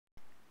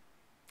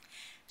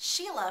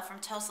Sheila from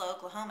Tulsa,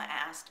 Oklahoma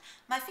asked,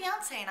 my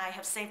fiance and I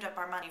have saved up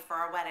our money for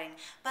our wedding,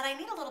 but I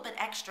need a little bit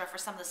extra for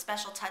some of the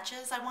special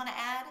touches I want to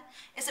add.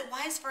 Is it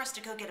wise for us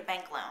to go get a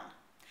bank loan?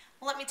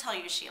 Well, let me tell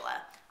you,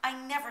 Sheila, I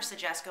never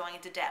suggest going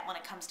into debt when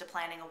it comes to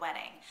planning a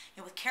wedding.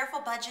 With careful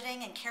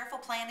budgeting and careful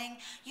planning,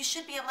 you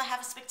should be able to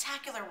have a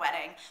spectacular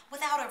wedding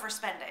without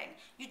overspending.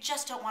 You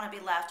just don't want to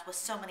be left with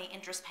so many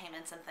interest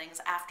payments and things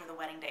after the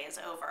wedding day is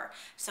over.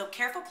 So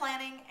careful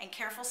planning and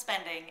careful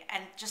spending,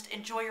 and just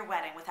enjoy your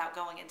wedding without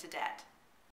going into debt.